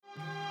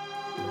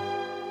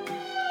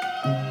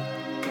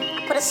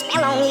a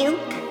spell on you.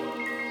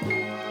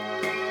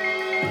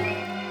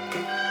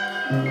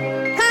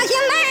 'Cause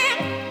you're mine.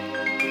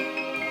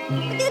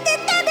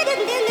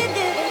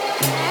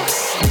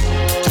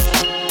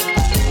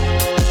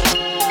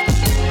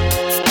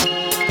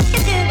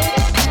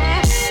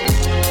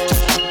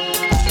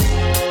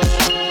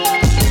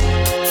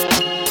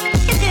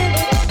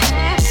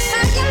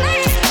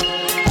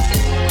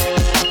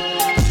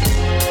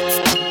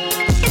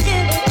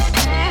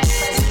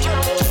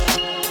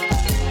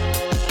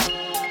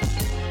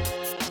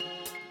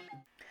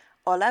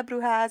 Hola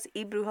Brujas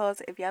y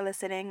Brujos, if y'all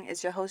listening,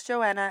 it's your host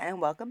Joanna and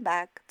welcome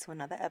back to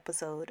another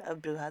episode of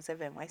Brujas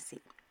of NYC.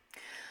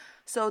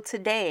 So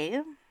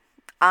today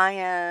I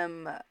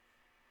am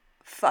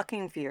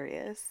fucking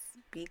furious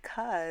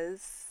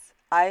because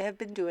I have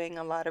been doing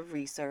a lot of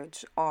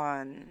research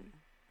on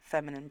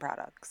feminine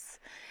products,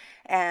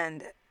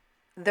 and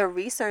the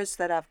research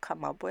that I've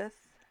come up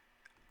with,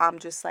 I'm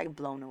just like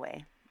blown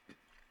away.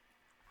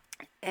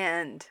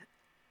 And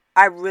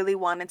I really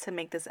wanted to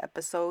make this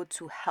episode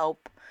to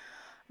help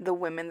the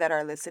women that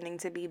are listening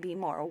to me be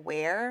more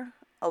aware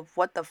of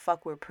what the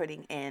fuck we're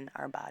putting in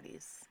our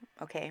bodies,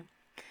 okay?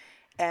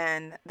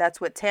 And that's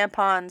with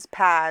tampons,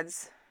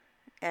 pads,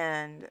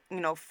 and,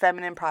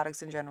 feminine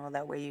products in general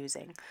that we're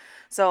using.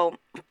 So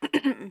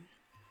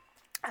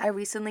I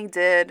recently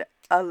did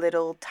a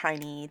little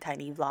tiny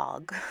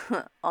vlog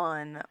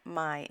on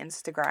my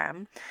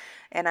Instagram,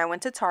 and I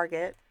went to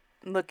Target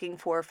looking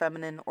for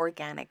feminine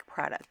organic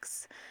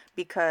products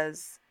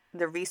because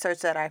the research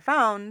that I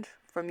found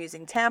from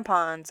using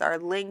tampons are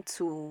linked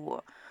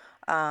to,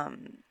 all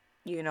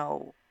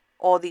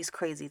these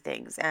crazy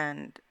things.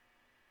 And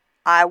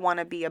I want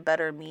to be a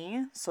better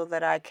me so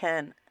that I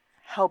can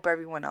help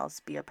everyone else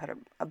be a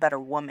better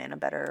woman, a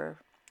better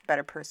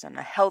person,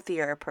 a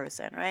healthier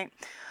person, right?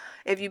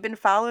 If you've been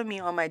following me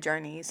on my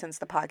journey since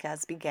the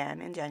podcast began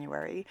in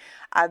January,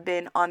 I've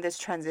been on this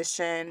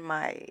transition,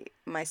 my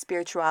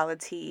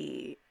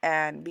spirituality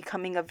and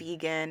becoming a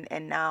vegan,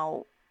 and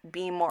now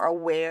being more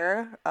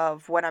aware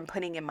of what I'm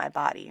putting in my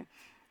body.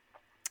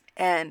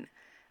 And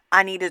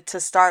I needed to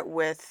start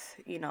with,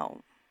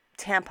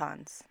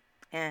 tampons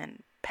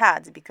and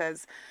pads,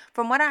 because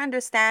from what I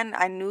understand,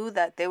 I knew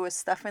that there was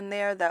stuff in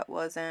there that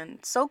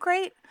wasn't so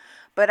great,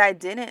 but I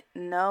didn't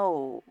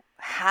know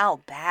how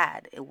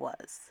bad it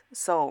was.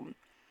 So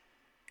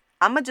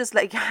I'm gonna just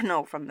let y'all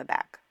know from the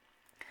back.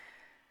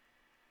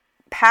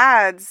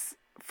 Pads,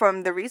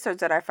 from the research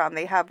that I found,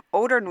 they have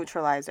odor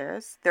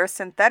neutralizers. There's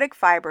synthetic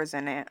fibers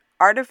in it,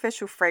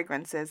 artificial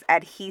fragrances,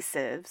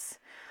 adhesives,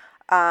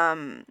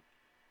 and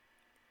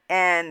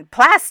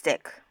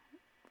plastic.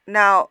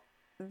 Now,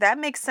 that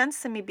makes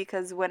sense to me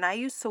because when I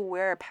used to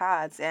wear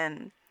pads,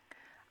 and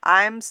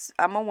I'm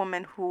a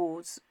woman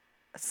whose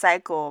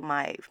cycle,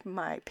 my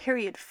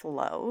period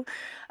flow,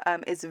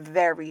 is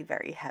very,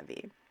 very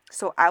heavy.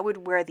 So I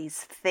would wear these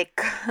thick,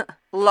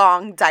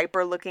 long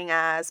diaper looking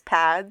ass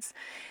pads,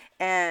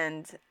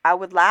 and I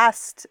would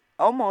last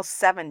almost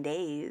 7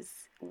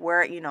 days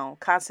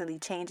constantly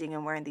changing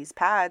and wearing these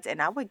pads,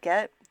 and I would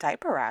get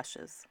diaper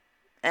rashes.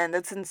 And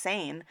that's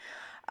insane.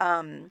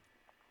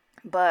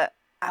 But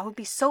I would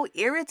be so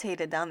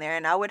irritated down there,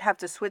 and I would have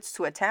to switch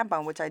to a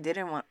tampon, which I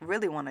didn't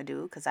really want to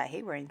do because I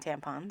hate wearing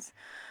tampons,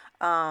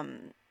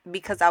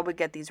 because I would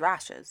get these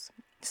rashes.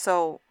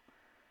 So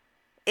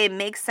it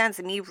makes sense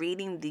to me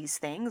reading these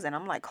things, and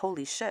I'm like,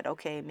 holy shit,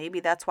 okay, maybe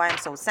that's why I'm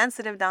so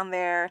sensitive down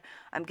there.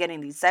 I'm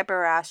getting these diaper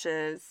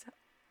rashes.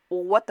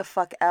 What the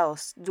fuck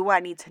else do I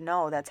need to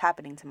know that's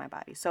happening to my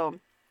body? So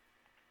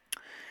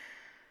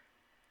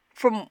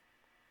from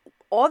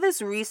all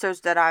this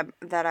research that I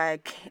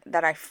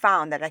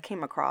found, that I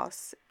came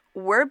across,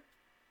 we're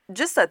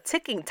just a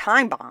ticking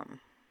time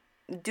bomb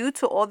due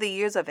to all the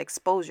years of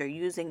exposure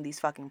using these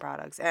fucking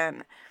products.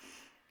 And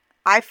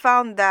I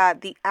found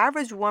that the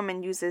average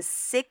woman uses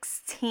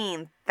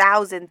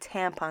 16,000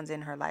 tampons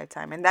in her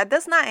lifetime. And that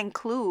does not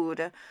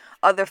include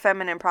other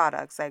feminine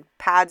products like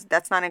pads.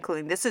 That's not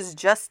including. This is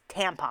just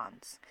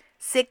tampons.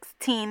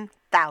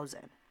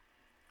 16,000.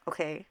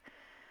 Okay.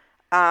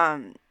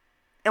 And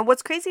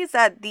what's crazy is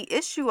that the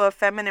issue of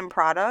feminine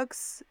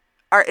products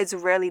is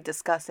rarely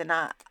discussed. And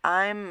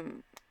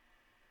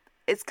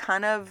it's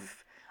kind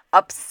of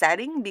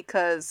upsetting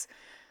because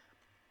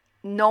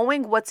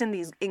knowing what's in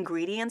these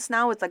ingredients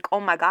now, it's like, oh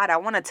my God, I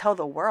want to tell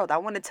the world. I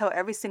want to tell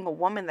every single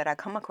woman that I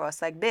come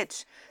across, like,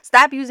 bitch,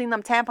 stop using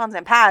them tampons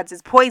and pads.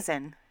 It's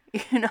poison.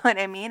 You know what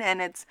I mean?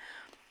 And it's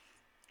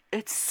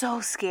so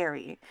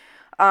scary.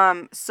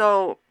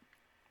 So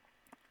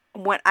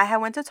when I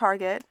went to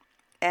Target,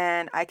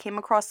 and I came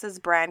across this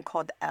brand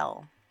called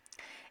Elle.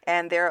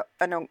 And they're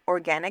an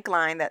organic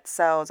line that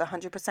sells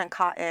 100%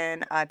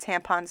 cotton,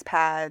 tampons,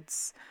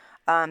 pads.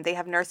 They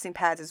have nursing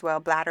pads as well,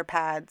 bladder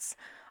pads.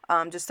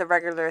 Just the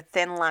regular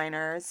thin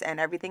liners, and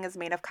everything is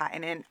made of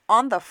cotton. And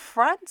on the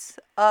front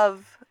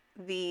of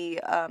the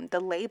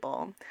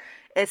label,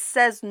 it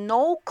says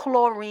no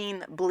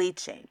chlorine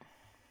bleaching.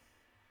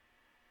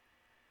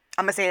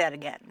 I'm gonna say that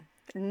again.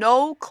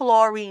 No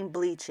chlorine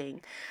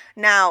bleaching.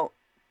 Now,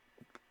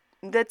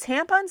 The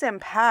tampons and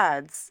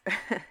pads,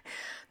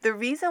 the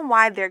reason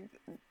why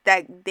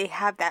they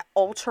have that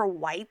ultra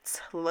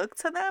white look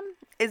to them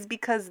is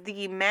because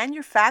the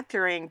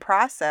manufacturing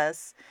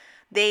process,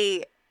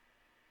 they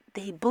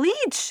they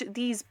bleach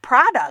these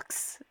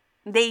products.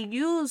 They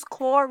use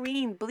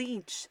chlorine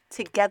bleach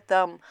to get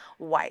them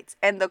white.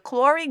 And the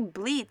chlorine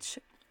bleach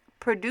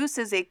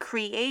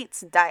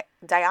creates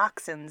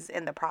dioxins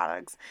in the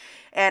products.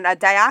 And a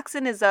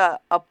dioxin is a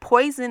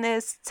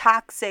poisonous,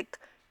 toxic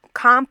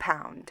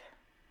compound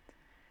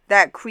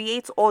that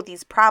creates all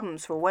these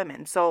problems for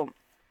women. So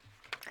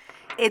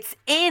it's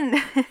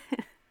in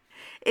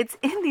it's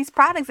in these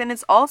products, and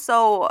it's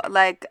also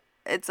like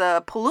it's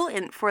a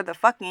pollutant for the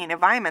fucking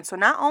environment. So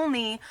not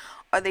only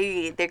are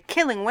they're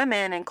killing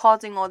women and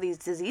causing all these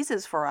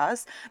diseases for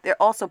us,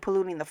 they're also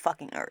polluting the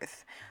fucking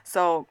earth.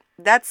 So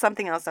that's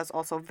something else that's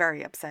also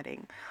very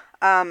upsetting.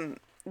 The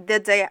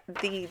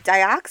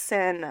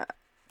dioxin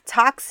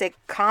toxic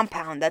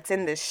compound that's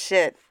in this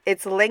shit,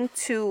 it's linked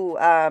to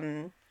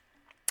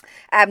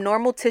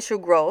abnormal tissue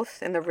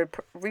growth in the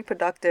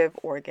reproductive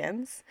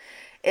organs.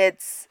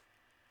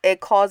 It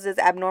causes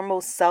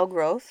abnormal cell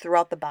growth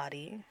throughout the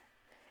body.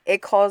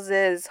 It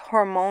causes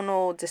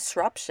hormonal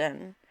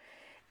disruption,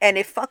 and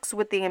it fucks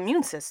with the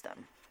immune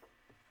system.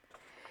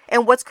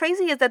 And what's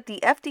crazy is that the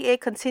FDA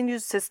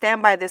continues to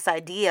stand by this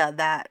idea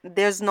that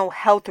there's no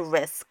health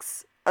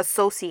risks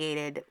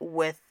associated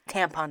with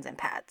tampons and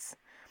pads.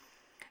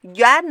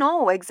 You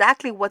know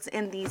exactly what's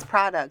in these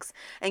products,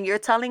 and you're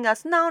telling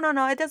us no,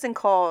 it doesn't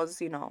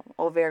cause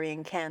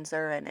ovarian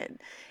cancer, and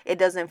it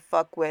doesn't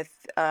fuck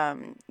with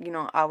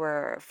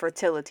our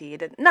fertility.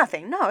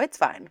 Nothing. No, it's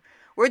fine.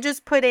 We're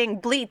just putting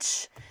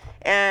bleach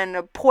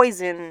and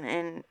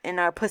poison in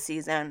our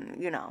pussies,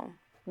 and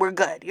we're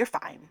good. You're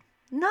fine.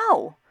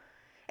 No.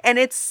 And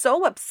it's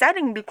so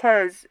upsetting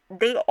because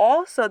the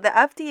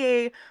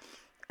FDA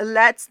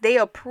they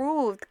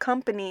approved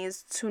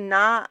companies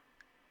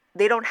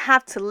they don't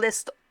have to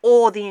list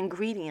all the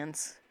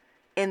ingredients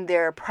in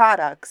their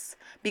products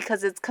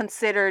because it's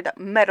considered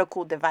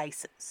medical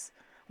devices,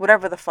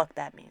 whatever the fuck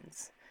that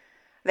means.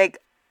 Like,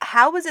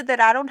 how is it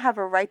that I don't have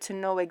a right to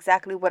know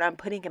exactly what I'm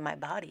putting in my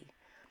body?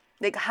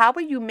 Like, how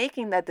are you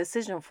making that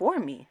decision for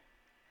me?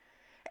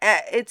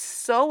 It's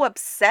so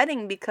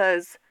upsetting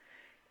because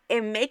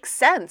it makes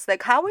sense.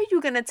 Like, how are you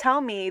going to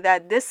tell me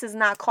that this is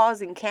not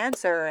causing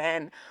cancer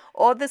and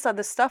all this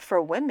other stuff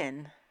for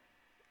women?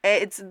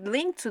 It's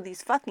linked to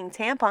these fucking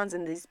tampons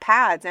and these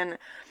pads and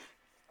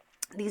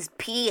these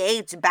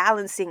pH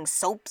balancing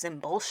soaps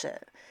and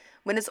bullshit.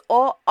 When it's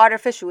all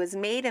artificial, it's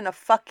made in a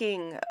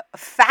fucking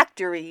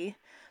factory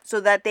so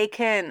that they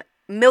can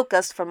milk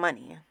us for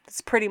money.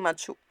 That's pretty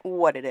much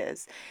what it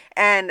is.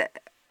 And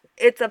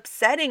it's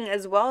upsetting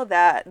as well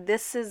that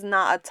this is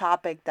not a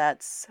topic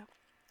that's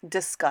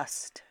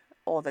discussed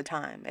all the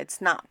time. It's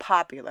not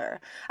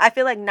popular. I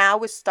feel like now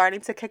it's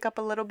starting to kick up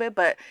a little bit,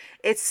 but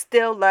it's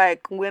still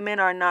like women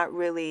are not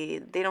really,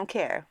 they don't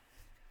care.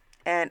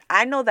 And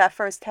I know that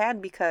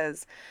firsthand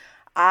because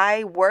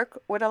I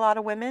work with a lot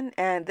of women,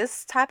 and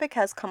this topic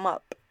has come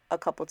up a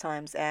couple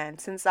times. And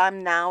since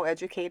I'm now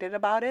educated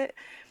about it,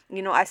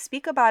 I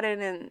speak about it,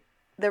 and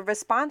the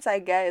response I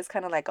get is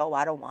kind of like, oh,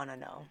 I don't want to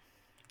know.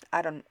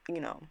 I don't,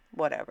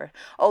 whatever.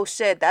 Oh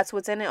shit, that's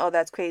what's in it. Oh,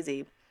 that's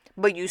crazy.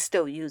 But you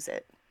still use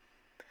it.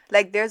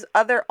 Like, there's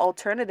other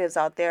alternatives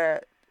out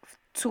there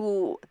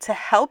to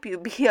help you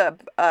be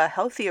a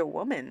healthier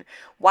woman.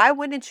 Why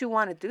wouldn't you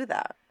want to do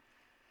that?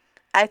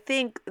 I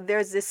think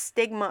there's this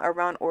stigma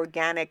around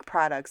organic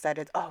products that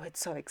it's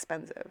so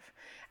expensive.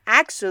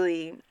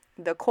 Actually,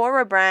 the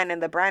Cora brand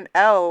and the brand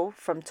L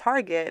from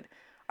Target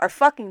are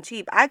fucking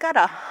cheap. I got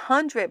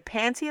 100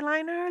 panty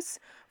liners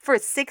for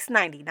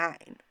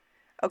 $6.99.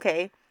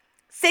 Okay?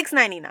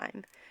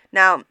 $6.99.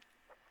 Now,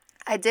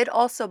 I did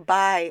also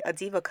buy a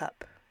Diva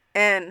cup.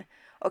 And,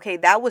 okay,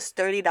 that was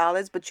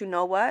 $30, but you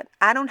know what?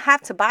 I don't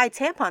have to buy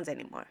tampons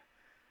anymore.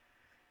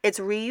 It's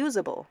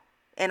reusable.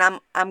 And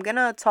I'm going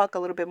to talk a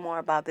little bit more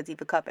about the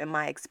Diva cup and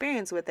my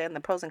experience with it and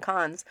the pros and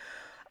cons.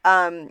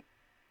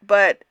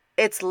 But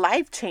it's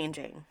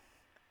life-changing.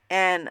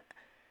 And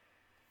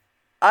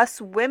us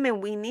women,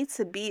 we need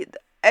to be...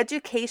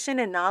 Education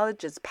and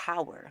knowledge is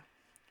power.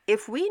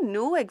 If we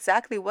knew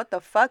exactly what the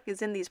fuck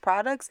is in these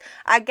products,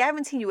 I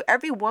guarantee you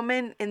every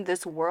woman in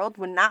this world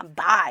would not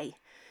buy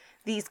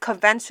these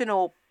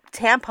conventional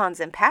tampons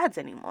and pads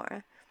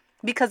anymore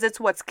because it's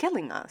what's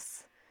killing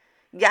us.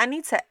 Y'all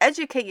need to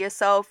educate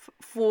yourself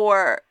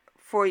for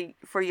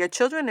your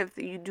children if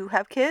you do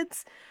have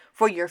kids,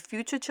 for your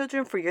future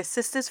children, for your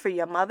sisters, for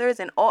your mothers,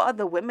 and all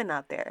other women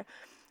out there.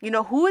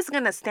 Who is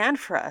going to stand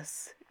for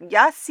us?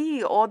 Y'all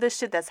see all this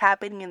shit that's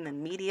happening in the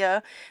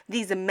media.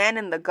 These men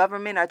in the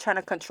government are trying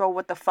to control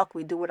what the fuck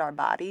we do with our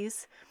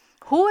bodies.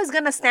 Who is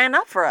going to stand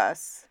up for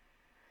us?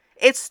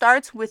 It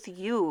starts with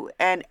you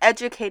and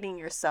educating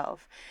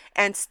yourself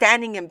and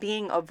standing and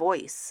being a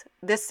voice.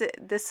 This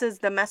is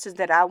the message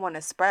that I want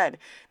to spread.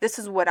 This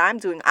is what I'm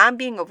doing. I'm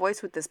being a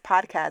voice with this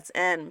podcast,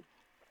 and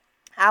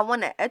I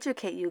want to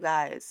educate you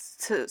guys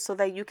so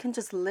that you can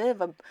just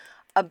live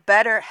a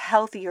better,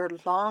 healthier,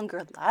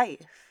 longer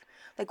life.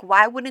 Like,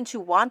 why wouldn't you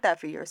want that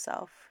for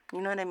yourself?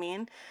 You know what I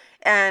mean?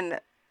 And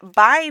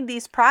buying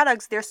these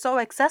products, they're so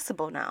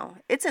accessible now.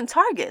 It's in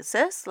Target,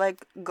 sis.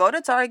 Like, go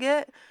to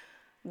Target,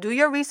 do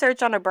your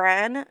research on a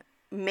brand,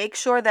 make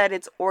sure that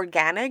it's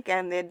organic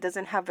and it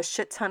doesn't have a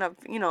shit ton of,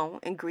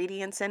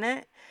 ingredients in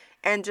it,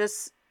 and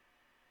just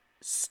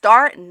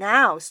start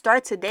now.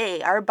 Start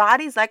today. Our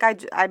bodies, like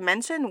I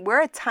mentioned,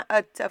 we're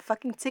a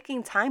fucking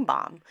ticking time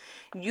bomb.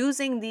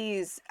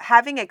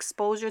 Having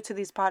exposure to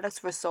these products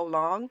for so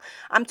long.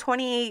 I'm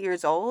 28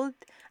 years old.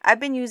 I've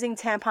been using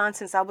tampons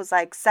since I was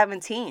like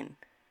 17,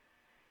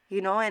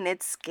 and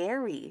it's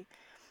scary.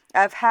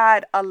 I've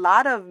had a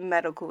lot of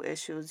medical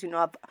issues.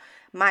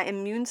 My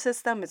immune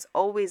system is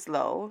always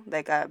low.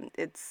 Like,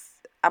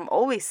 I'm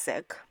always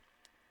sick.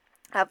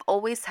 I've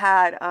always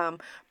had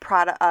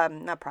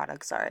not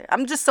products, sorry.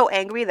 I'm just so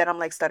angry that I'm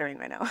like stuttering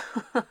right now.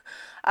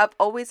 I've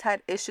always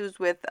had issues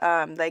with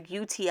like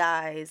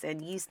UTIs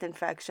and yeast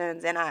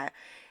infections,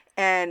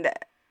 and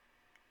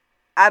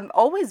I've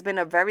always been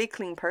a very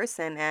clean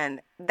person,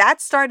 and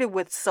that started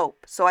with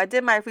soap. So I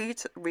did my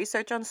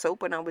research on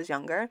soap when I was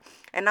younger,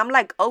 and I'm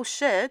like, oh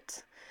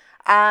shit,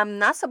 I'm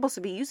not supposed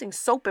to be using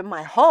soap in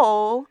my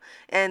hole,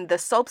 and the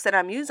soaps that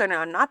I'm using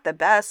are not the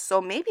best.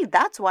 So maybe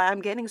that's why I'm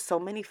getting so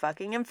many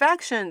fucking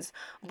infections.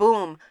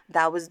 Boom,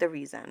 that was the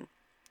reason.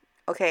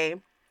 Okay.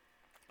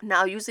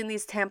 Now using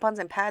these tampons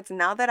and pads,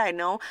 now that I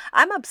know,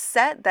 I'm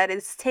upset that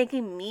it's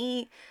taking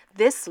me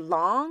this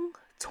long,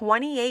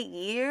 28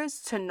 years,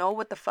 to know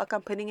what the fuck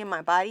I'm putting in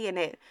my body, and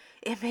it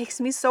makes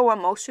me so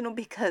emotional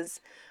because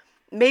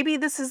maybe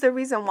this is the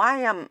reason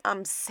why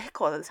I'm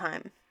sick all the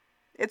time.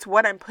 It's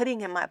what I'm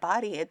putting in my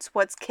body. It's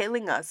what's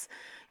killing us.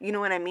 You know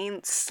what I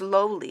mean?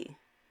 Slowly.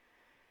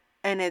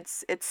 And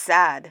it's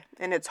sad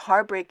and it's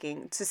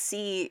heartbreaking to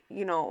see,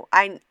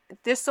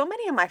 there's so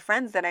many of my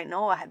friends that I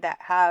know that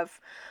have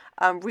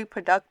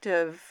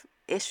reproductive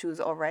issues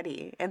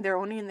already, and they're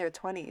only in their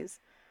 20s.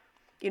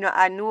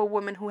 I knew a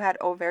woman who had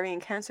ovarian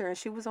cancer and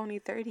she was only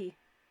 30.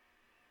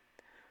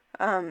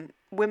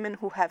 Women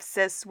who have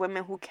cysts,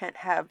 women who can't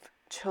have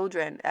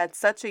children at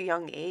such a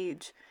young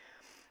age.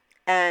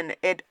 And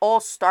it all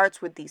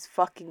starts with these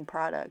fucking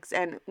products.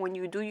 And when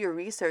you do your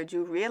research,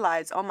 you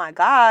realize, oh my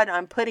God,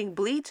 I'm putting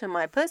bleach in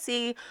my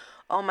pussy.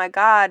 Oh my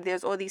God,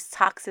 there's all these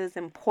toxins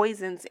and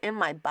poisons in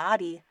my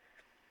body.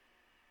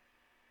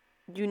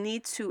 You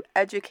need to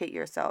educate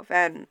yourself.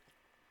 And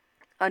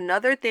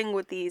another thing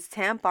with these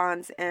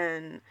tampons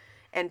and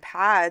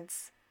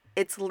pads,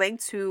 it's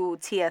linked to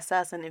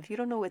TSS. And if you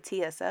don't know what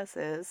TSS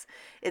is,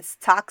 it's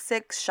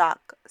toxic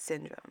shock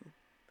syndrome.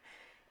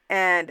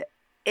 And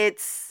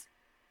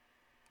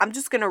I'm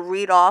just going to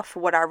read off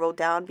what I wrote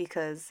down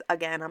because,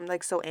 again, I'm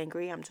like so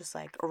angry. I'm just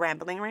like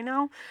rambling right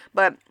now.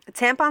 But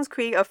tampons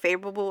create a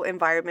favorable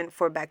environment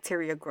for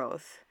bacteria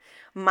growth.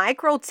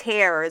 Micro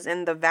tears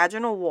in the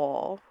vaginal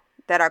wall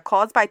that are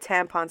caused by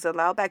tampons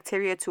allow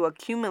bacteria to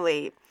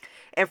accumulate.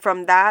 And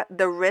from that,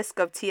 the risk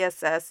of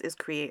TSS is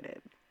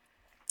created.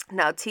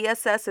 Now,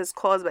 TSS is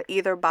caused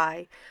either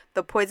by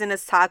the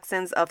poisonous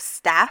toxins of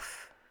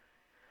staph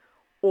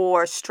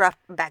or strep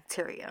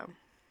bacteria.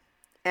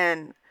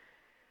 And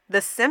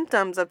the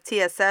symptoms of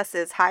TSS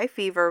is high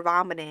fever,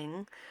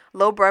 vomiting,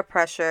 low blood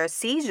pressure,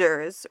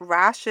 seizures,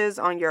 rashes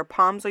on your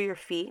palms or your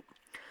feet,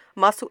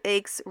 muscle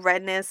aches,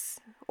 redness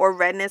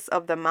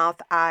of the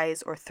mouth,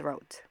 eyes, or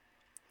throat.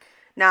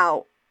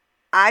 Now,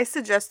 I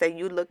suggest that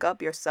you look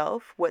up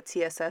yourself what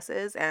TSS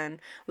is and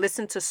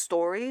listen to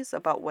stories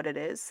about what it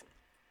is.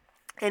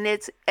 And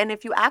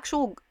if you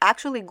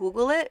actually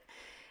Google it,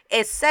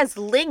 it says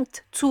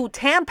linked to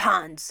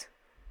tampons.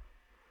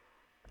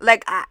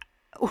 Like,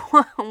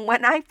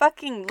 when I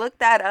fucking looked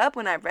that up,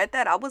 when I read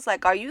that, I was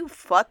like, are you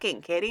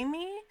fucking kidding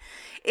me?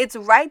 It's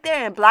right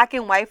there in black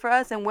and white for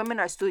us, and women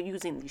are still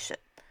using these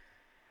shit.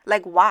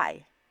 Like,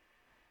 why?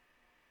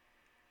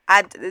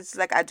 It's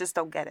like, I just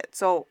don't get it.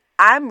 So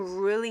I'm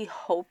really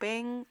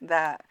hoping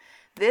that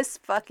this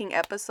fucking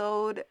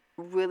episode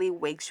really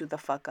wakes you the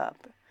fuck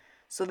up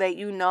so that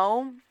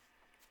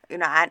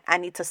I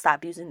need to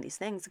stop using these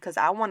things because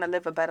I want to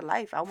live a better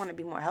life. I want to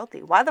be more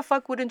healthy. Why the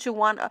fuck wouldn't you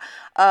want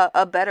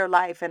a better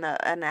life and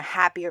a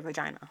happier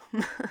vagina?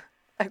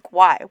 Like,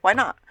 why? Why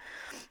not?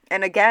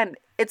 And again,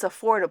 it's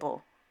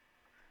affordable.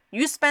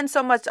 You spend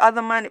so much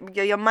other money,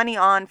 your money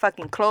on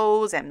fucking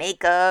clothes and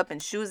makeup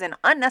and shoes and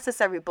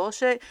unnecessary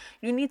bullshit.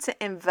 You need to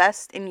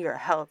invest in your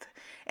health.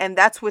 And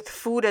that's with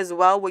food as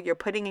well, what you're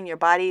putting in your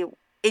body,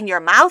 in your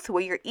mouth,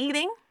 what you're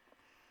eating.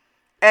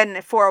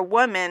 And for a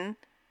woman,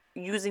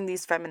 using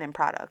these feminine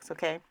products,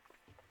 okay?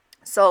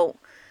 So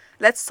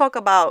let's talk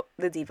about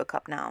the Diva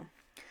Cup now.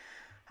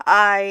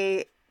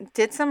 I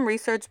did some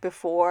research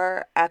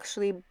before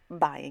actually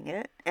buying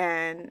it.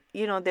 And,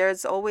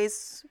 there's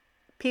always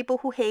people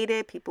who hate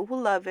it, people who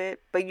love it,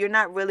 but you're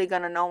not really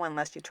going to know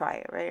unless you try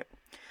it, right?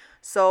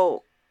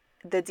 So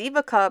the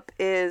Diva Cup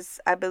is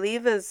made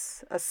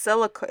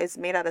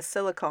out of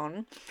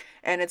silicone,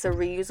 and it's a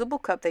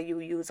reusable cup that you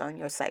use on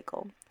your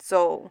cycle.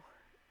 So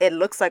it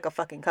looks like a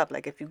fucking cup.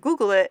 Like, if you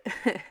Google it,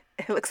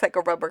 It looks like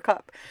a rubber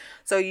cup.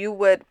 So you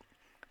would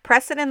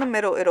press it in the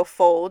middle, it'll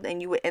fold,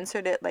 and you would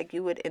insert it like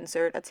you would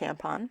insert a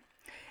tampon,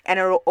 and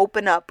it'll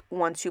open up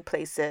once you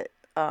place it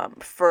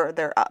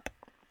further up.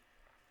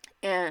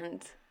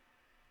 And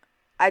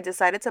I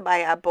decided to buy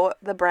it. I bought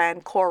the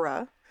brand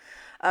Cora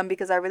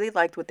because I really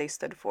liked what they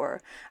stood for.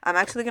 I'm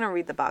actually going to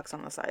read the box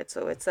on the side.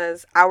 So it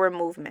says, Our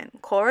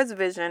movement. Cora's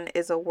vision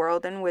is a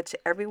world in which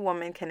every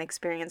woman can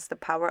experience the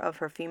power of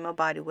her female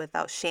body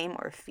without shame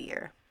or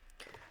fear.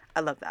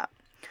 I love that.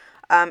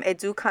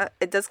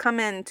 It does come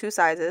in 2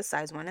 sizes,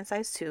 size 1 and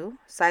size 2.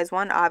 Size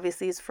 1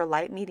 obviously is for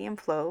light, medium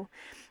flow,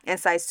 and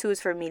size 2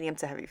 is for medium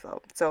to heavy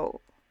flow.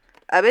 So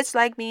a bitch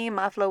like me,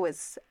 my flow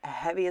is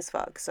heavy as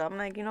fuck. So I'm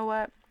like, you know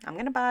what? I'm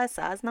going to buy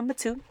size number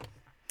 2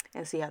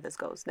 and see how this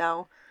goes.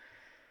 Now,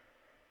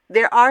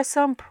 there are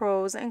some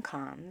pros and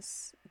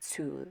cons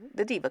to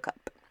the Diva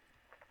Cup.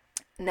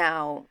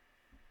 Now,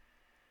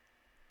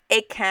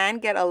 it can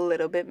get a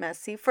little bit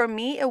messy. For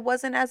me, it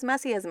wasn't as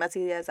messy as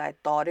I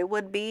thought it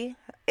would be.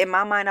 In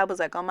my mind, I was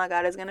like, oh my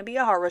God, it's going to be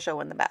a horror show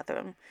in the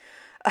bathroom.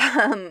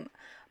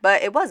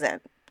 But it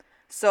wasn't.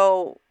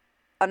 So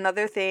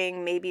another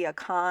thing, maybe a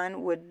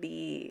con, would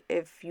be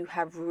if you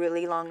have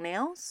really long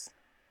nails.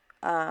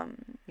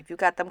 If you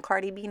got them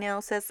Cardi B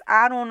nails, sis,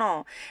 I don't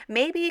know.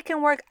 Maybe it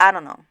can work. I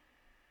don't know.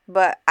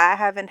 But I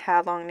haven't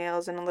had long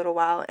nails in a little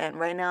while. And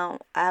right now,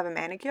 I have a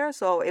manicure.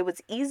 So it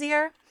was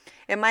easier.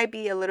 It might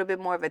be a little bit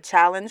more of a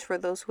challenge for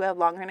those who have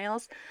longer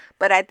nails,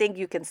 but I think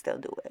you can still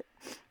do it.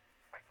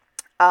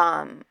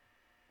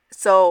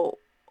 So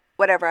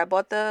whatever, I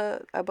bought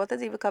the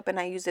Diva Cup and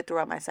I used it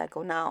throughout my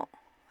cycle. Now,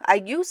 I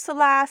used to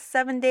last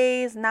 7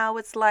 days. Now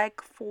it's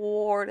like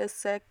 4 to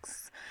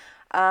 6.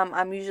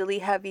 I'm usually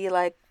heavy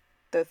like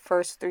the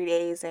first 3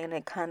 days, and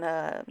it kind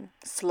of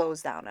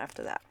slows down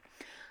after that.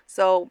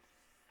 So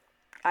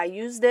I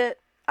used it.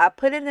 I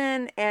put it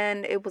in,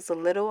 and it was a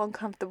little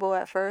uncomfortable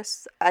at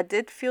first. I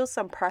did feel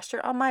some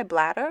pressure on my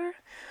bladder,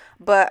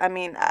 but I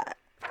mean,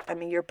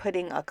 you're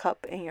putting a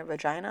cup in your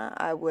vagina.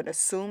 I would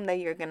assume that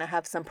you're gonna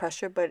have some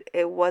pressure, but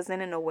it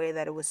wasn't in a way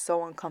that it was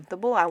so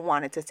uncomfortable I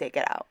wanted to take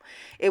it out.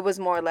 It was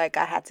more like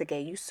I had to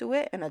get used to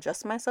it and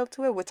adjust myself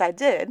to it, which I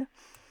did,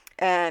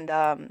 and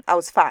I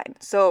was fine.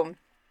 So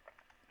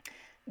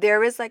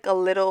there is like a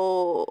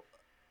little,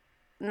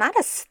 not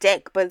a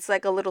stick, but it's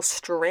like a little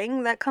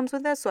string that comes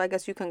with it. So I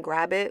guess you can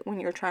grab it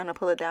when you're trying to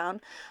pull it down.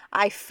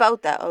 I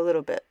felt that a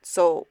little bit.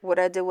 So what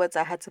I did was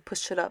I had to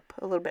push it up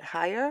a little bit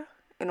higher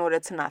in order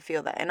to not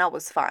feel that. And I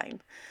was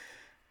fine.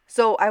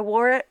 So I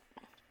wore it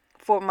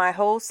for my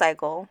whole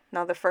cycle.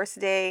 Now the first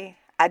day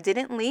I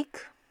didn't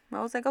leak.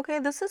 I was like, okay,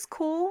 this is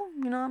cool.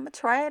 I'm going to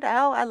try it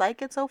out. I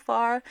like it so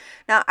far.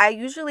 Now I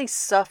usually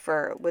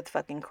suffer with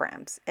fucking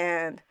cramps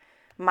and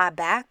my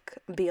back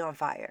be on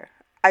fire.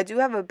 I do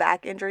have a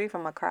back injury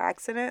from a car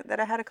accident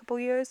that I had a couple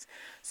years.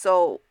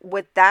 So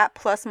with that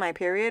plus my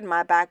period,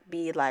 my back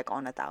be like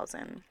on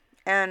 1,000.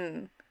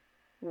 And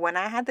when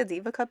I had the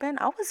Diva Cup in,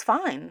 I was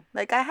fine.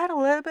 Like I had a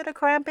little bit of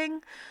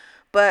cramping,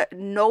 but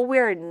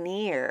nowhere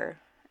near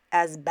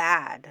as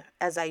bad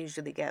as I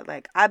usually get.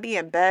 Like I be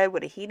in bed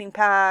with a heating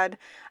pad.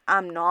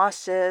 I'm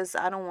nauseous.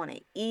 I don't want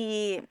to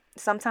eat.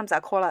 Sometimes I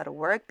call out of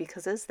work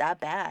because it's that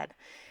bad.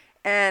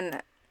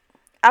 And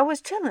I was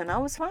chilling. I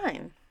was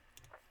fine.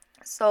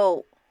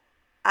 So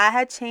I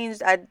had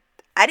changed. I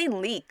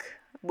didn't leak,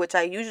 which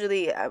I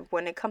usually,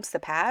 when it comes to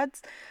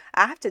pads,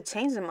 I have to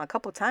change them a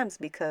couple times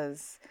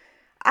because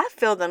I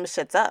fill them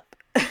shits up.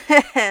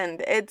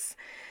 And it's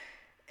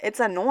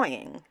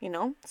annoying,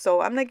 So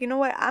I'm like, you know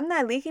what? I'm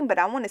not leaking, but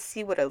I want to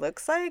see what it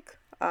looks like.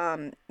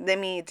 Let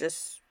me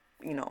just,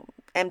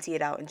 empty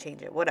it out and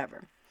change it,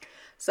 whatever.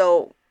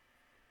 So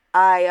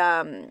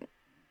I,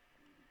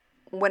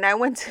 when I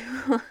went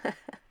to...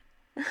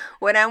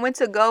 When I went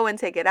to go and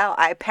take it out,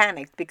 I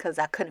panicked because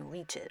I couldn't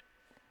reach it.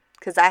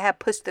 Because I had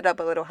pushed it up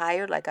a little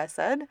higher, like I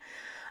said.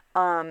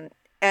 And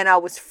I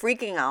was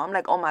freaking out. I'm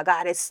like, oh my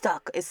God, it's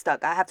stuck. It's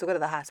stuck. I have to go to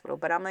the hospital.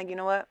 But I'm like, you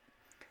know what?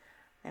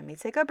 Let me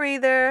take a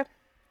breather.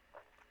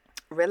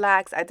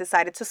 Relax. I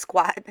decided to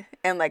squat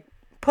and like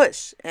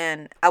push.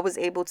 And I was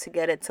able to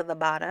get it to the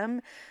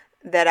bottom.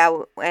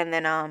 And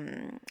then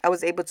I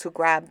was able to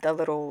grab the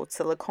little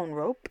silicone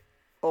rope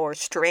or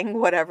string,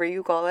 whatever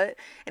you call it,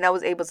 and I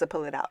was able to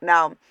pull it out.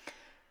 Now,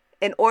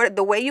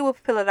 the way you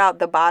would pull it out,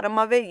 the bottom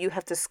of it, you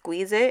have to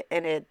squeeze it,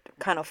 and it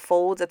kind of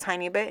folds a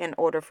tiny bit in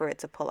order for it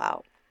to pull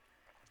out.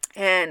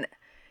 And,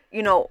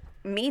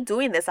 me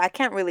doing this, I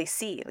can't really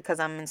see because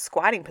I'm in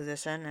squatting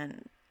position,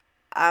 and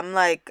I'm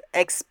like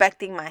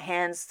expecting my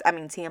hands,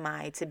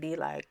 TMI, to be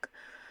like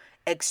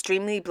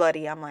extremely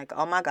bloody. I'm like,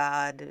 oh my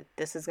God,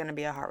 this is going to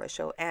be a horror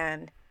show.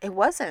 And it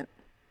wasn't.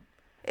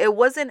 It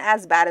wasn't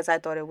as bad as I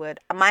thought it would.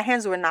 My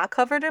hands were not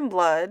covered in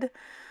blood.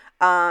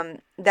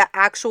 The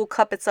actual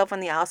cup itself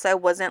on the outside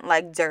wasn't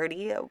like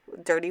dirty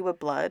with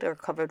blood or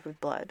covered with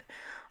blood.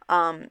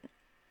 And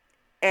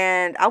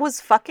I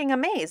was fucking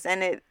amazed.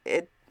 And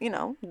it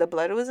the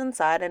blood was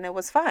inside and it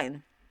was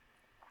fine.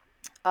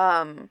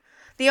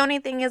 The only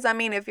thing is,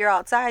 if you're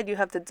outside, you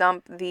have to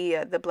dump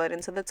the blood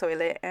into the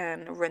toilet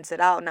and rinse it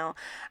out. Now,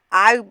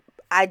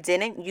 I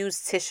didn't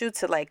use tissue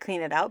to like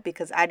clean it out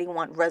because I didn't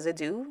want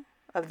residue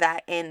of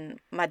that in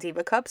my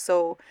Diva cup.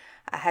 So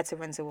I had to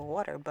rinse it with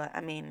water. But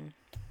I mean,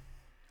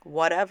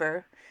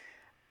 whatever.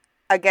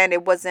 Again,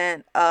 it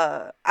wasn't,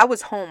 I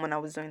was home when I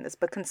was doing this,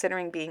 but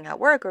considering being at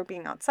work or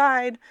being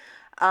outside,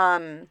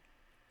 you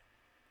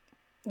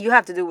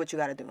have to do what you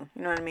got to do.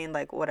 You know what I mean?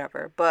 Like,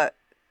 whatever. But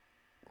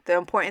the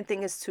important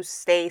thing is to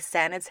stay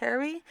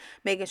sanitary,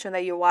 making sure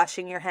that you're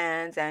washing your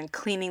hands and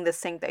cleaning the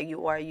sink that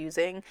you are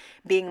using,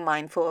 being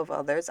mindful of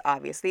others,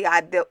 obviously.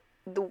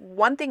 The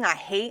one thing I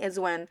hate is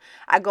when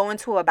I go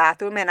into a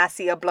bathroom and I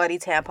see a bloody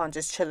tampon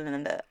just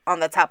chilling on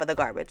the top of the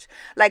garbage.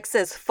 Like,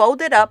 sis,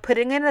 fold it up, put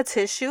it in a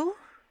tissue,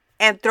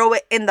 and throw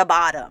it in the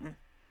bottom.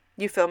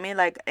 You feel me?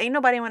 Like, ain't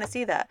nobody want to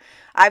see that.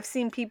 I've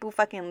seen people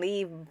fucking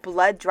leave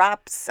blood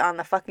drops on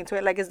the fucking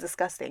toilet. Like, it's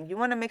disgusting. You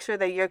want to make sure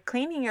that you're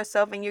cleaning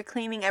yourself and you're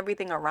cleaning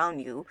everything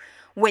around you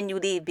when you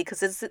leave,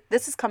 because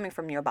this is coming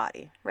from your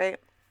body, right?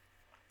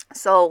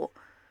 So,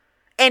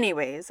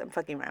 anyways, I'm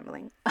fucking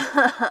rambling.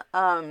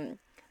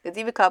 The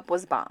Diva cup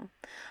was bomb.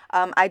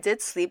 I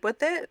did sleep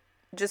with it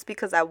just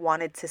because I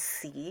wanted to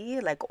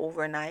see, like,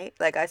 overnight.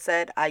 Like I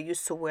said, I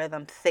used to wear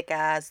them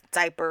thick-ass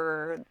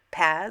diaper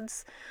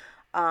pads.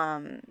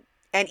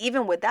 And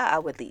even with that, I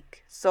would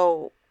leak.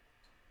 So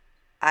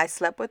I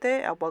slept with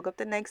it. I woke up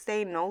the next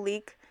day, no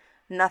leak,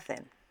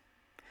 nothing.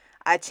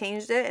 I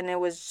changed it and it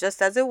was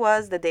just as it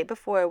was the day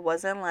before. It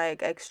wasn't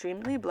like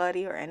extremely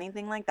bloody or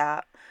anything like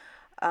that.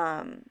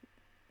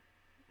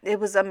 It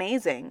was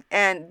amazing.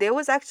 And there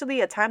was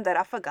actually a time that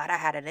I forgot I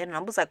had it in. And I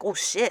was like, oh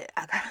shit,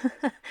 I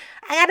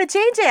gotta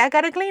change it. I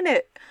gotta clean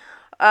it.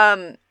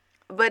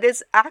 But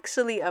it's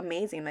actually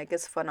amazing. Like,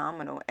 it's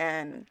phenomenal.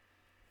 And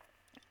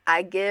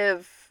I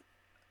give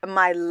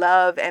my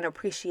love and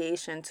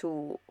appreciation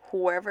to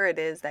whoever it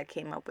is that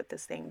came up with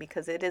this thing,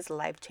 because it is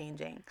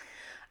life-changing.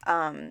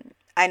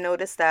 I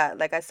noticed that,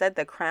 like I said,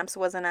 the cramps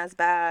wasn't as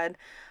bad.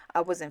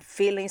 I wasn't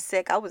feeling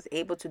sick. I was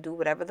able to do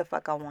whatever the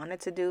fuck I wanted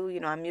to do. You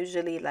know, I'm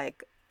usually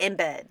like in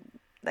bed,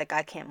 like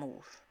I can't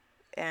move.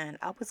 And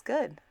I was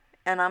good.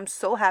 And I'm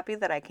so happy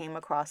that I came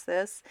across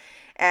this.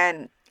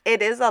 And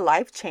it is a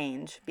life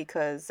change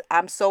because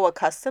I'm so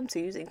accustomed to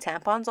using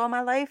tampons all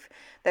my life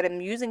that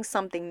I'm using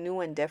something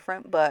new and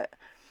different. But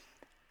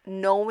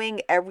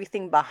knowing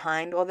everything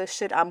behind all this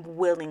shit, I'm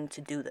willing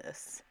to do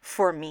this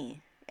for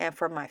me and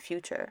for my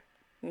future.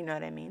 You know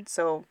what I mean?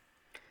 So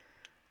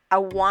I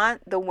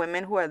want the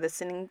women who are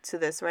listening to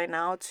this right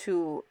now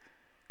to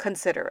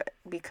consider it,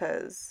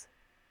 because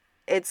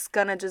it's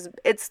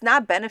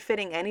not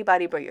benefiting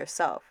anybody but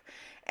yourself.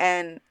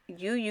 And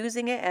you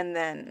using it and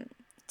then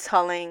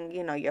telling,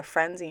 you know, your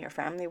friends and your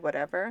family,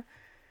 whatever,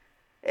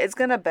 it's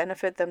gonna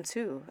benefit them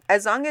too.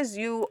 As long as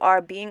you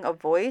are being a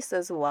voice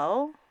as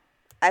well,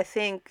 I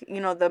think,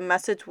 you know, the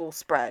message will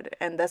spread.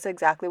 And that's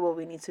exactly what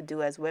we need to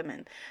do as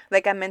women.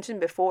 Like I mentioned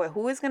before,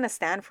 who is gonna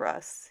stand for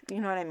us? You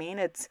know what I mean?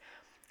 It's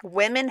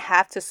women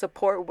have to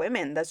support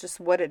women. That's just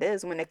what it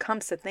is when it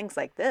comes to things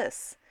like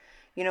this.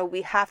 You know,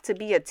 we have to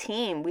be a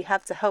team. We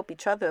have to help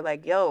each other.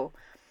 Like, yo,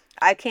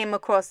 I came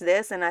across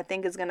this and I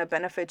think it's going to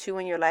benefit you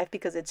in your life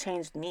because it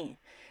changed me.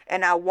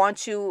 And I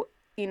want you,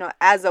 you know,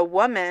 as a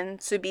woman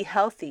to be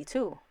healthy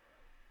too.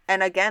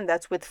 And again,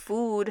 that's with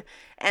food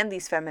and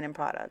these feminine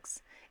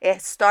products.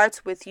 It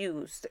starts with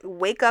you.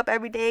 Wake up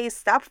every day.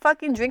 Stop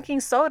fucking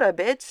drinking soda,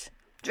 bitch.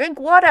 Drink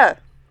water.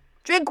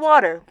 Drink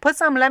water. Put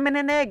some lemon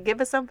in it.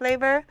 Give it some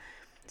flavor.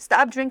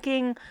 Stop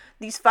drinking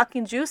these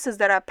fucking juices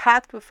that are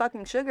packed with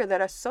fucking sugar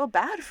that are so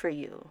bad for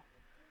you.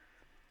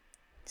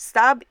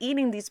 Stop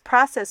eating these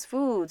processed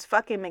foods.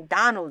 Fucking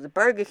McDonald's,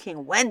 Burger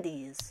King,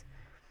 Wendy's.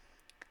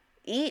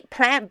 Eat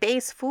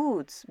plant-based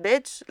foods,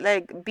 bitch.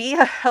 Like, be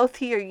a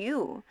healthier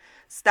you.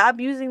 Stop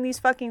using these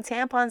fucking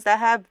tampons that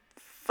have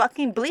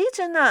fucking bleach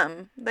in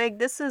them.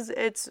 Like,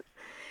 it's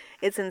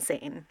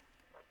insane.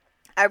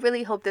 I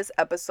really hope this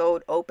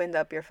episode opened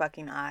up your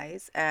fucking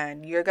eyes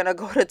and you're gonna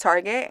go to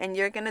Target and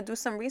you're gonna do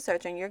some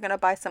research and you're gonna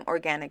buy some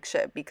organic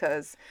shit,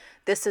 because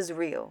this is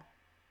real.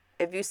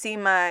 If you see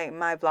my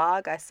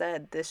vlog, I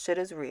said this shit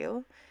is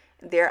real.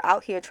 They're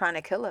out here trying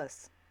to kill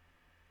us.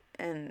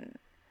 And,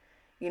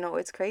 you know,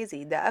 it's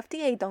crazy. The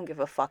FDA don't give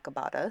a fuck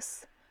about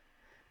us.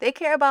 They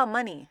care about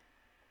money.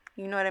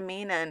 You know what I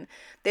mean? And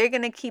they're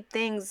going to keep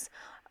things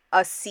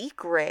a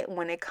secret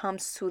when it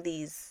comes to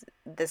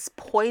this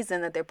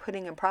poison that they're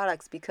putting in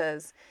products,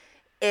 because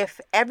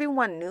if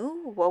everyone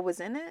knew what was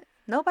in it,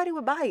 nobody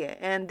would buy it.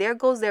 And there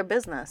goes their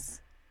business.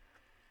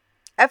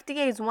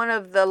 FDA is one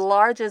of the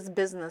largest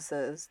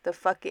businesses.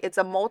 It's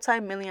a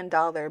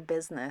multi-million-dollar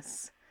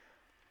business.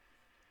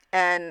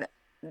 And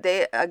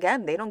they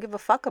don't give a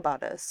fuck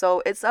about us.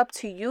 So it's up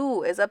to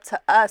you. It's up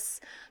to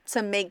us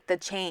to make the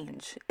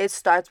change. It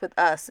starts with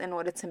us in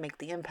order to make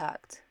the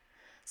impact.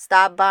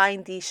 Stop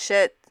buying these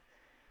shit.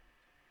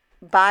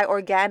 Buy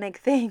organic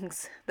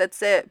things.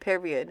 That's it.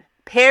 Period.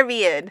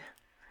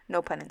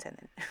 No pun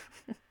intended.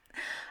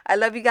 I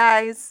love you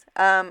guys.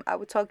 I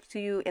will talk to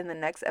you in the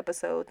next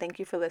episode. Thank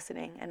you for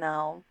listening, and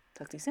I'll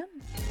talk to you soon.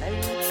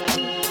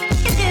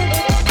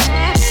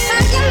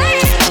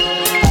 Bye.